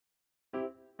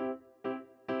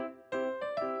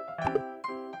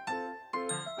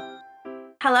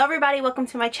Hello everybody, welcome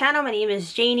to my channel. My name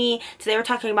is Janie. Today we're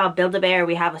talking about Build-A-Bear.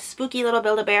 We have a spooky little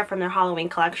Build-A-Bear from their Halloween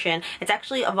collection. It's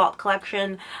actually a vault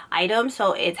collection item,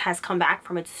 so it has come back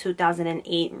from its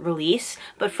 2008 release.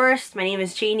 But first, my name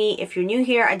is Janie. If you're new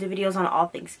here, I do videos on all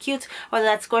things cute, whether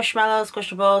that's Squishmallows,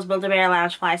 Squishables, Build-A-Bear,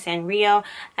 Loungefly, Sanrio,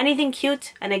 anything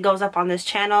cute, and it goes up on this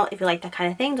channel. If you like that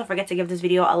kind of thing, don't forget to give this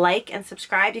video a like and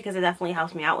subscribe because it definitely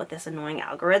helps me out with this annoying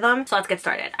algorithm. So let's get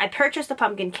started. I purchased a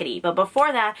pumpkin kitty, but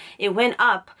before that, it went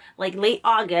up like late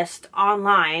August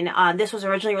online. This was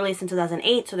originally released in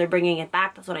 2008, so they're bringing it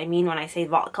back. That's what I mean when I say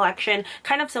vault collection.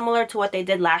 Kind of similar to what they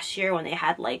did last year when they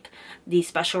had like these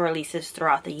special releases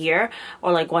throughout the year,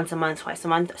 or like once a month, twice a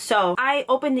month. So I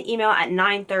opened the email at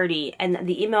 9:30 and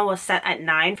the email was set at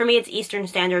 9. For me, it's Eastern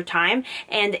Standard Time,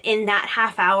 and in that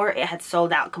half hour it had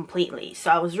sold out completely.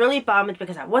 So I was really bummed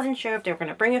because I wasn't sure if they were going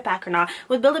to bring it back or not.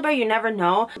 With Build-A-Bear, you never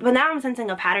know, but now I'm sensing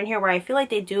a pattern here where I feel like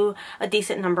they do a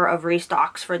decent number of restocks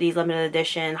for these limited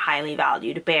edition highly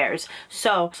valued bears.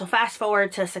 So fast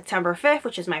forward to September 5th,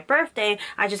 which is my birthday.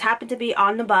 I just happened to be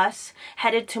on the bus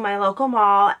headed to my local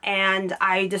mall, and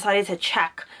I decided to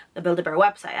check the Build-A-Bear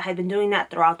website. I had been doing that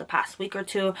throughout the past week or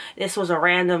two. This was a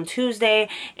random Tuesday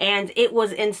and it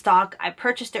was in stock. I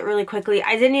purchased it really quickly.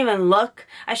 I didn't even look.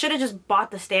 I should have just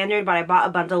bought the standard, but I bought a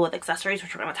bundle with accessories,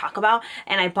 which we're going to talk about,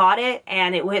 and I bought it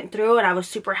and it went through and I was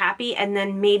super happy. And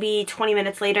then maybe 20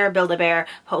 minutes later, Build-A-Bear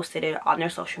posted it on their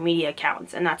social media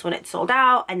accounts, and that's when it sold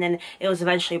out. And then it was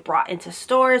eventually brought into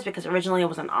stores because originally it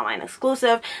was an online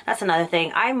exclusive. That's another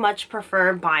thing. I much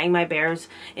prefer buying my bears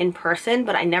in person,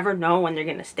 but I never know when they're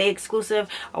going to stay exclusive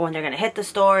or when they're gonna hit the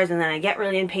stores, and then I get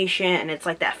really impatient and it's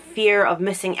like that fear of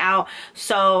missing out.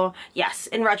 So yes,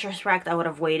 in retrospect, I would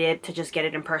have waited to just get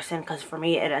it in person because for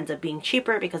me it ends up being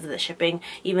cheaper because of the shipping,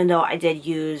 even though I did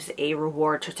use a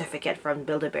reward certificate from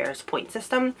Build-A-Bear's point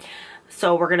system.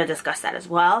 So we're going to discuss that as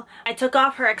well. I took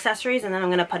off her accessories and then I'm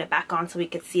going to put it back on so we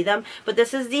could see them. But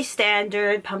this is the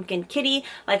standard pumpkin kitty.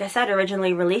 Like I said,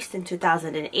 originally released in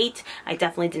 2008. I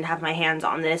definitely didn't have my hands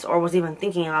on this or was even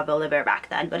thinking about Build-A-Bear back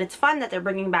then. But it's fun that they're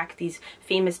bringing back these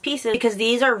famous pieces because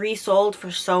these are resold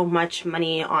for so much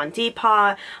money on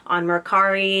Depop, on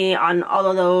Mercari, on all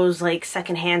of those like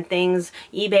secondhand things,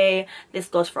 eBay. This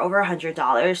goes for over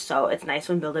 $100. So it's nice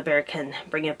when Build-A-Bear can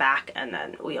bring it back and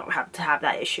then we don't have to have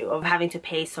that issue of having to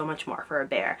pay so much more for a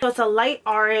bear. So it's a light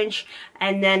orange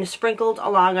and then sprinkled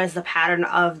along as the pattern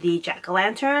of the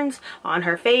jack-o'-lanterns on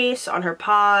her face, on her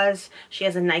paws. She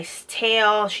has a nice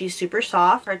tail. She's super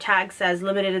soft. Her tag says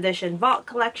limited edition vault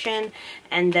collection,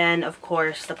 and then of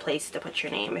course the place to put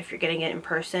your name if you're getting it in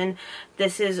person.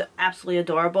 This is absolutely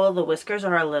adorable. The whiskers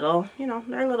are a little, you know,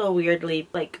 they're a little weirdly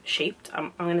like shaped.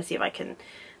 I'm gonna see if I can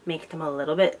make them a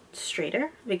little bit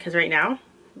straighter because right now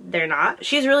they're not.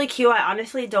 She's really cute. I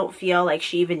honestly don't feel like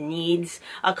she even needs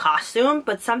a costume,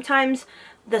 but sometimes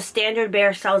the standard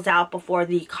bear sells out before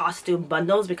the costume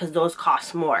bundles because those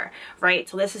cost more, right?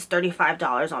 So this is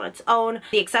 $35 on its own.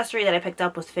 The accessory that I picked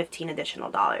up was $15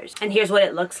 additional. And here's what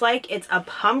it looks like. It's a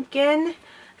pumpkin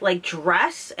like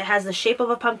dress. It has the shape of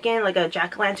a pumpkin, like a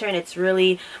jack-o'-lantern. It's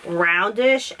really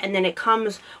roundish, and then it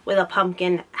comes with a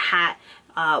pumpkin hat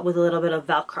with a little bit of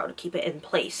Velcro to keep it in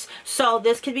place. So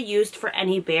this could be used for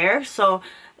any bear. So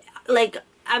like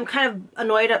I'm kind of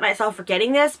annoyed at myself for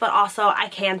getting this, but also I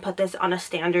can put this on a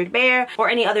standard bear or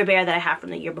any other bear that I have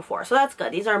from the year before. So that's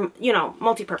good. These are, you know,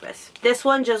 multi-purpose. This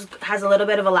one just has a little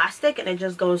bit of elastic and it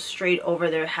just goes straight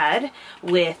over their head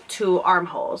with 2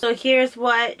 armholes. So here's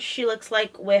what she looks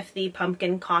like with the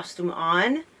pumpkin costume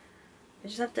on. I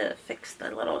just have to fix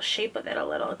the little shape of it a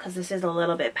little because this is a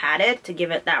little bit padded to give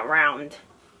it that round,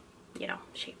 you know,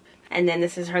 shape. And then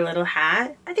this is her little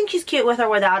hat. I think she's cute with or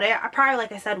without it. I probably,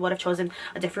 like I said, would have chosen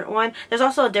a different one. There's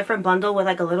also a different bundle with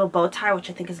like a little bow tie, which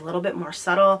I think is a little bit more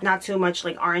subtle. Not too much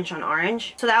like orange on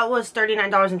orange. So that was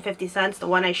 $39.50. The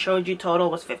one I showed you total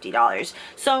was $50.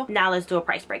 So now let's do a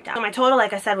price breakdown. So my total,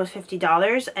 like I said, was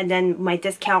 $50. And then my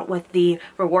discount with the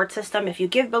reward system, if you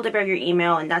give Build-A-Bear your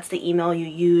email, and that's the email you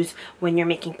use when you're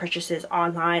making purchases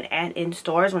online and in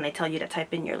stores, when they tell you to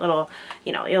type in your little,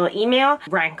 you know, your little email,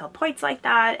 rank up points like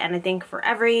that. And I think for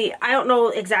every, I don't know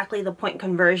exactly the point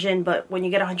conversion, but when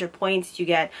you get 100 points you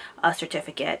get a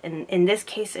certificate, and in this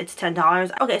case it's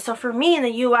 $10. Okay, so for me in the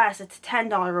US it's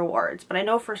 $10 rewards, but I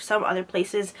know for some other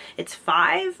places it's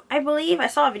 $5, I believe. I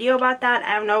saw a video about that.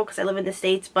 I don't know because I live in the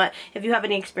States, but if you have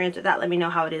any experience with that, let me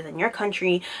know how it is in your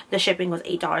country. The shipping was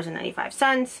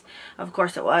 $8.95. Of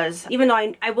course it was, even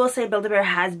though I will say Build-A-Bear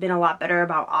has been a lot better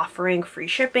about offering free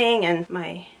shipping, and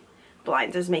my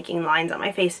blinds is making lines on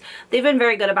my face. They've been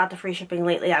very good about the free shipping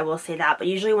lately, I will say that, but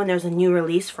usually when there's a new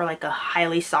release for like a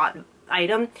highly sought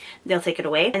item, they'll take it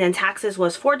away. And then taxes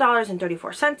was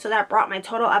 $4.34, so that brought my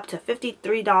total up to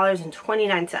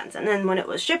 $53.29. And then when it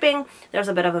was shipping, there was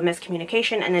a bit of a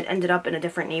miscommunication and it ended up in a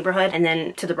different neighborhood and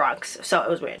then to the Bronx, so it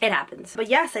was weird. It happens. But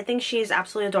yes, I think she's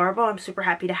absolutely adorable. I'm super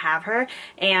happy to have her,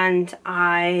 and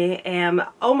I am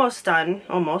almost done,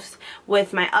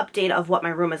 with my update of what my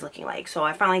room is looking like. So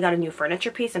I finally got a new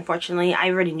furniture piece. Unfortunately, I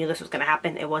already knew this was going to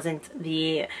happen. It wasn't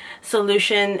the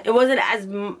solution. It wasn't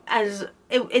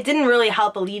it didn't really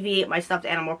help alleviate my stuffed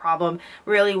animal problem.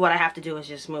 Really, what I have to do is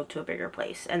just move to a bigger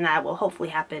place, and that will hopefully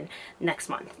happen next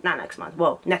month. Not next month,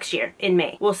 whoa, next year in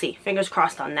May. We'll see. Fingers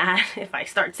crossed on that if I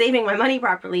start saving my money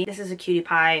properly. This is a cutie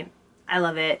pie. I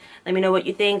love it. Let me know what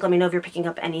you think. Let me know if you're picking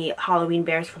up any Halloween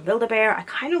bears from Build-A-Bear. I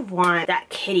kind of want that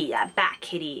kitty, that bat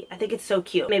kitty. I think it's so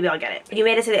cute. Maybe I'll get it. If you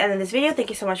made it to the end of this video, thank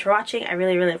you so much for watching. I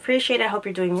really, really appreciate it. I hope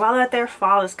you're doing well out there.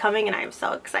 Fall is coming and I'm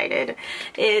so excited.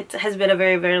 It has been a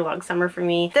very, very long summer for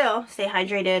me. Still, stay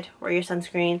hydrated, wear your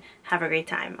sunscreen, have a great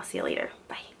time. I'll see you later.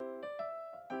 Bye.